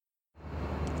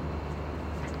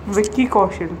Vicky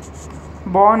Kaushal,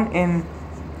 born in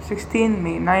 16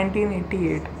 May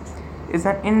 1988, is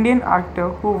an Indian actor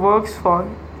who works for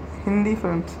Hindi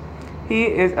films. He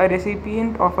is a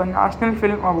recipient of a National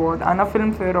Film Award and a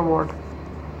Filmfare Award.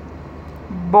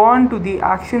 Born to the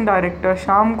action director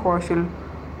Sham Kaushal,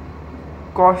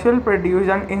 Kaushal produced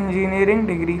an engineering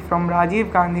degree from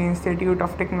Rajiv Gandhi Institute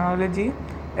of Technology,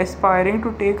 aspiring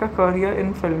to take a career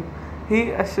in film.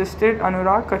 He assisted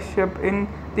Anurag Kashyap in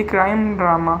the crime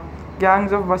drama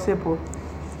Gangs of Wasipur.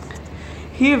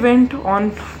 He went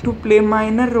on to play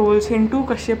minor roles in two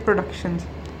Kashyap productions.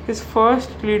 His first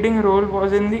leading role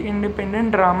was in the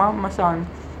independent drama Masan,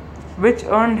 which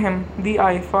earned him the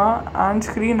IFA and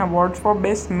Screen Awards for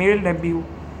Best Male Debut.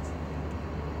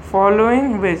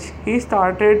 Following which, he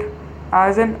started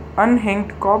as an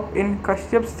unhinged cop in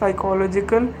Kashyap's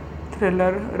psychological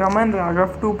thriller Raman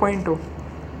Raghav 2.0.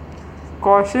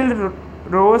 Kaushal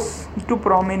rose to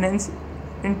prominence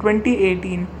in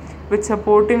 2018 with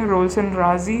supporting roles in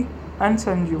Razi and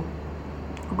Sanju,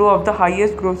 two of the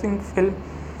highest grossing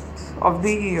films of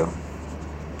the year.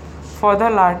 For the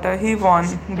latter, he won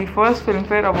the first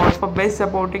Filmfare Award for Best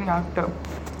Supporting Actor.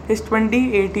 His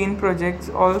 2018 projects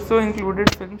also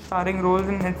included films starring roles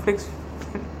in Netflix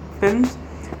films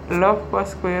Love Per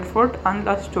Square Foot and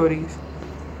Love Stories.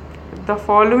 The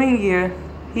following year,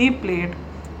 he played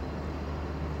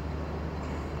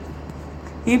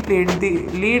the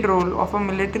lead role of a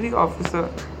military officer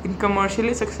in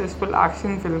commercially successful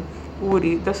action film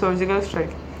Uri: The Surgical Strike,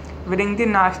 winning the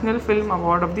National Film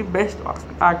Award of the Best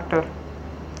Actor.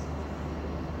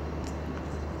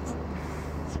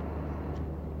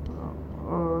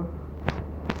 Uh,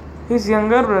 His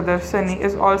younger brother Sunny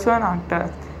is also an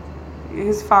actor.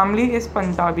 His family is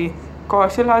Punjabi.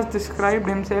 Kaushal has described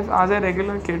himself as a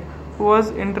regular kid who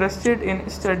was interested in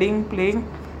studying, playing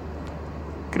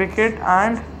cricket,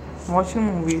 and watching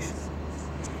movies.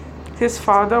 His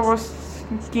father was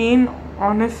keen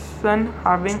on his son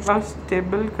having a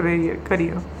stable career,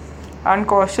 and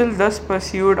Kaushal thus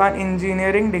pursued an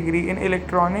engineering degree in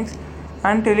electronics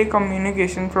and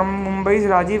telecommunication from Mumbai's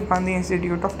Rajiv Gandhi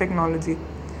Institute of Technology.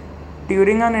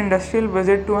 During an industrial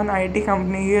visit to an IT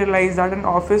company, he realized that an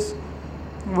office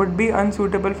would be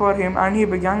unsuitable for him and he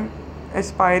began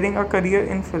aspiring a career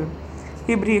in film.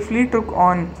 He briefly took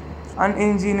on an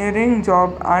engineering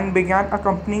job and began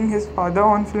accompanying his father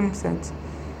on film sets.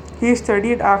 He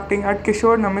studied acting at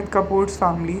Kishore Namit Kapoor's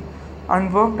family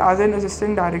and worked as an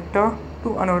assistant director to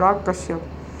Anurag Kashyap.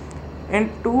 In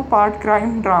two-part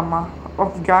crime drama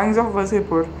of Gangs of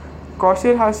Wasipur,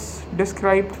 Kaushal has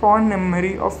described fond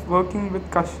memory of working with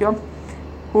Kashyap,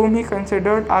 whom he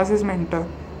considered as his mentor.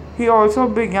 He also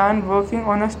began working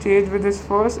on a stage with his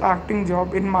first acting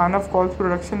job in Manav Kaul's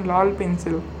production Lal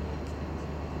Pencil.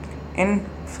 In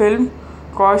film,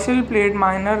 Kaushal played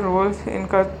minor roles in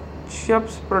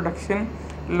Kashyap's production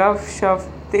Love Shav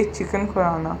Te Chicken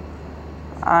Khurana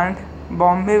and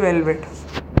Bombay Velvet,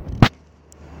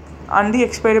 and the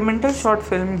experimental short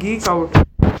film Geek Out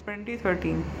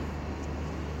 2013.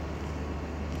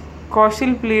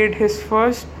 Kaushal played his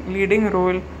first leading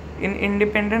role in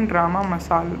independent drama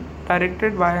Masal,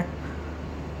 directed by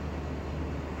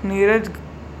Neeraj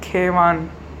Khewan.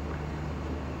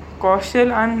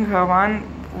 Kaushal and Khewan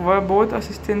were both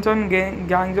assistants on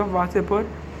Gangs of Wasipur,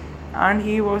 and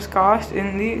he was cast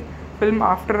in the film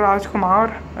after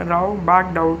Rajkumar Rao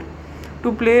backed out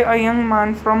to play a young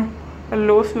man from a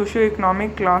low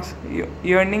socio-economic class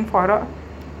yearning for a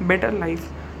better life.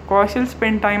 Kaushal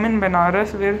spent time in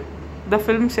Benares where the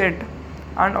film set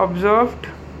and observed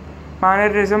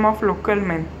mannerism of local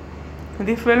men.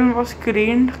 The film was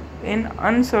screened in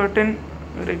Uncertain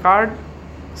Regard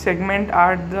segment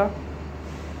at the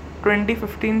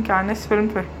 2015 Cannes Film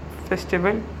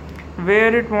Festival,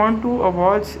 where it won 2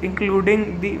 awards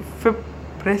including the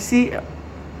FIPRESI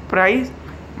Prize.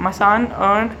 Masan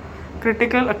earned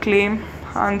critical acclaim,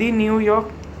 and the New York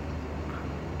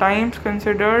Times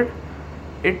considered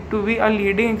it to be a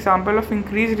leading example of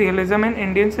increased realism in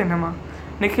Indian cinema.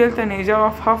 Nikhil Taneja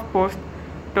of HuffPost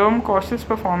termed Kaushal's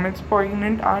performance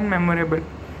poignant and memorable,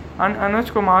 and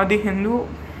Anuj Kumar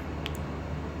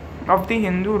of The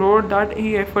Hindu wrote that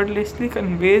he effortlessly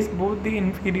conveys both the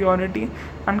inferiority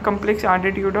and complex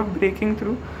attitude of breaking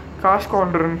through caste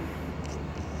cauldron.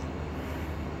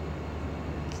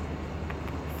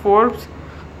 Forbes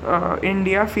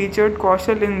India featured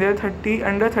Kaushal in their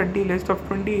under 30 list of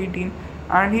 2018,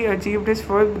 and he achieved his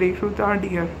first breakthrough that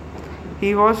year.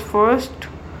 He was first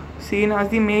seen as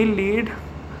the male lead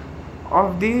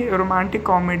of the romantic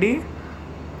comedy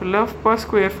Love Per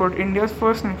Square Foot, India's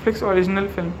first Netflix original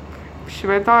film.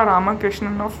 Shweta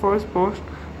Ramakrishnan of First Post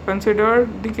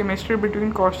considered the chemistry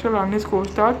between Kaushal and his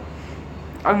co-star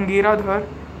Angira Dhar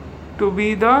to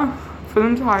be the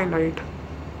film's highlight.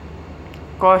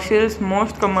 Kaushal's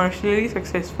most commercially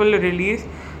successful release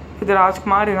with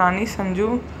Rajkumar Hirani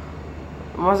Sanju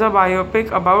was a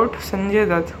biopic about Sanjay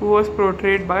Dutt, who was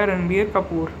portrayed by Ranbir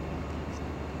Kapoor.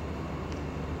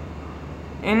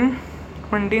 In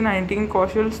 2019,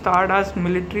 Kaushal starred as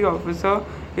military officer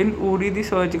in Uri the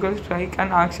Surgical Strike,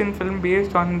 an action film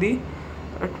based on the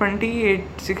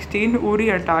 2016 Uri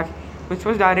attack, which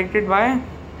was directed by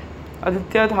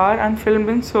Aditya Dhar and filmed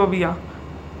in Serbia.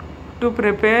 To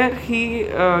prepare,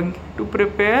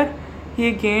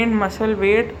 he gained muscle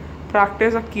weight,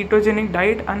 practiced a ketogenic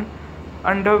diet, and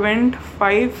underwent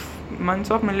 5 months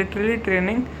of military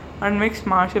training and mixed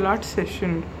martial arts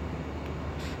session.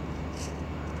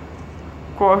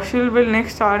 Kaushal will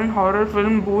next star in horror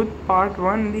film Bhoot Part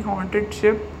 1, The Haunted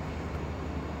Ship,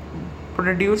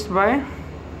 produced by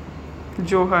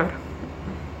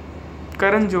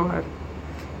Karan Johar.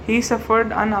 He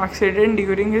suffered an accident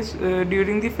during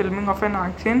the filming of an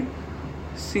action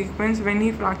sequence when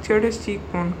he fractured his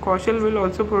cheekbone. Kaushal will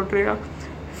also portray a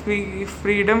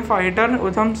freedom fighter,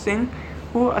 Udham Singh,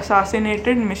 who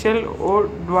assassinated Michelle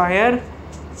O'Dwyer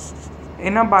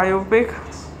in a biopic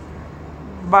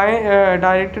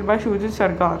directed by Shujit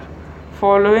Sarkar,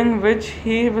 following which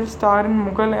he will star in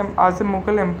as the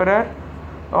Mughal Emperor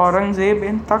Aurangzeb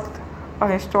in Takht, a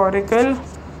historical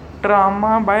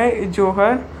drama by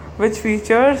Johar, which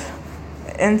features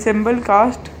ensemble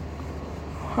cast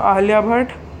Alia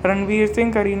Bhatt, Ranveer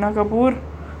Singh, Kareena Kapoor,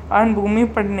 and Bhumi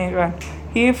Padnekar.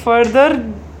 He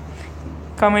further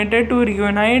committed to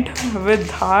reunite with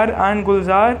Dhar and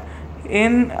Gulzar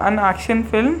in an action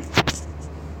film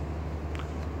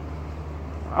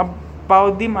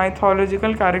about the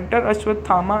mythological character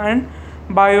Ashwathama and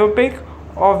biopic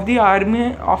of the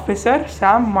army officer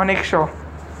Sam Manekshaw,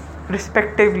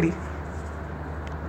 respectively.